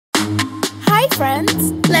Hi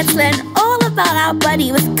friends! Let's learn all about our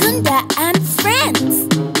body with Kunda and Friends.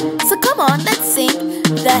 So come on, let's sing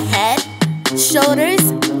the head,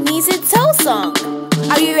 shoulders, knees and toes song.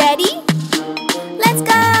 Are you ready? Let's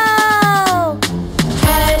go!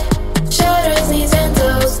 Head, shoulders, knees and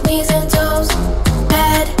toes, knees and toes.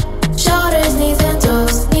 Head, shoulders, knees and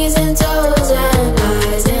toes, knees and toes. And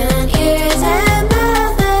eyes and ears and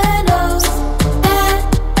mouth and nose.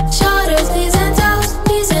 Head, shoulders, knees and toes,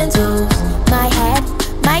 knees and toes. My head,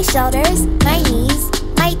 my shoulders, my knees,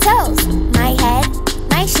 my toes. My head,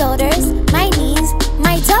 my shoulders, my knees,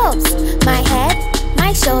 my toes. My head,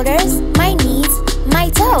 my shoulders, my knees, my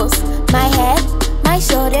toes. My head, my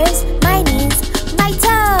shoulders, my knees, my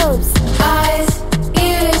toes. Eyes,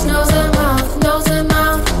 ears, nose and mouth, nose and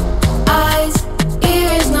mouth. Eyes,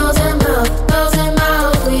 ears, nose and mouth, nose and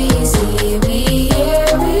mouth. We see, we hear,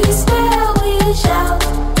 we smell, we shout.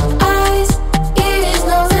 Eyes, ears,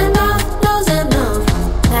 nose and mouth, nose and mouth.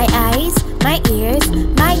 My eyes, my ears,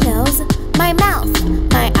 my nose, my mouth.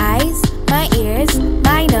 My eyes, my ears,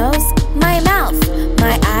 my nose, my mouth.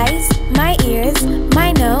 My eyes, my ears,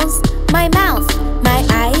 my nose, my mouth. My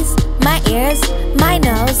eyes, my ears, my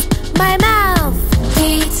nose, my mouth.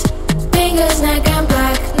 Feet, fingers, neck and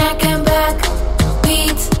back, neck and back.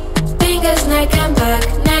 Feet, fingers, neck and back,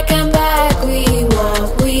 neck and back. We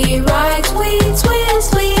walk, we ride, we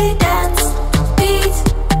twist, we dance. Feet,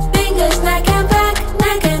 fingers, neck and back,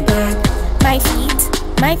 neck and back. My feet,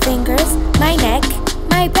 my fingers, my neck,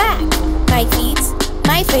 my back. My feet,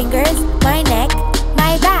 my fingers, my neck,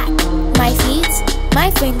 my back. My feet, my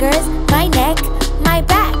fingers, my neck, my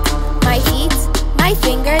back. My feet, my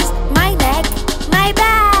fingers, my neck, my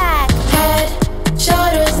back. Head,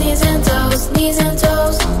 shoulders, knees and toes, knees and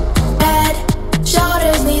toes. Head,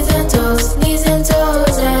 shoulders, knees and toes, knees and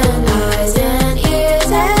toes. And eyes and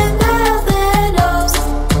ears and mouth and nose.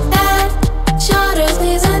 Head, shoulders,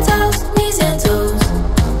 knees and toes, knees and toes.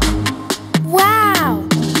 Wow,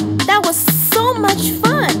 that was so much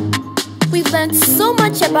fun. We've learned so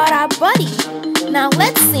much about our body. Now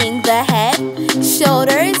let's sing the head,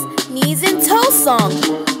 shoulders, knees and toes song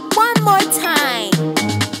one more time.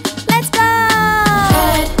 Let's go!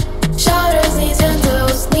 Head, shoulders, knees and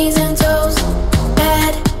toes, knees and toes.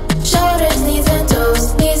 Head, shoulders, knees and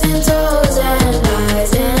toes, knees and toes. And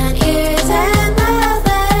eyes and ears and mouth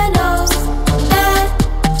and nose. Head,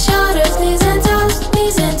 shoulders, knees and toes,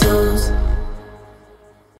 knees and toes.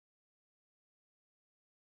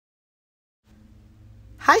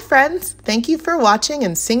 Hi friends! Thank you for watching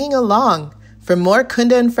and singing along. For more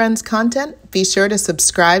Kunda and Friends content, be sure to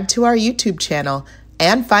subscribe to our YouTube channel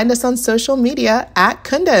and find us on social media at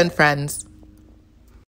Kunda and Friends.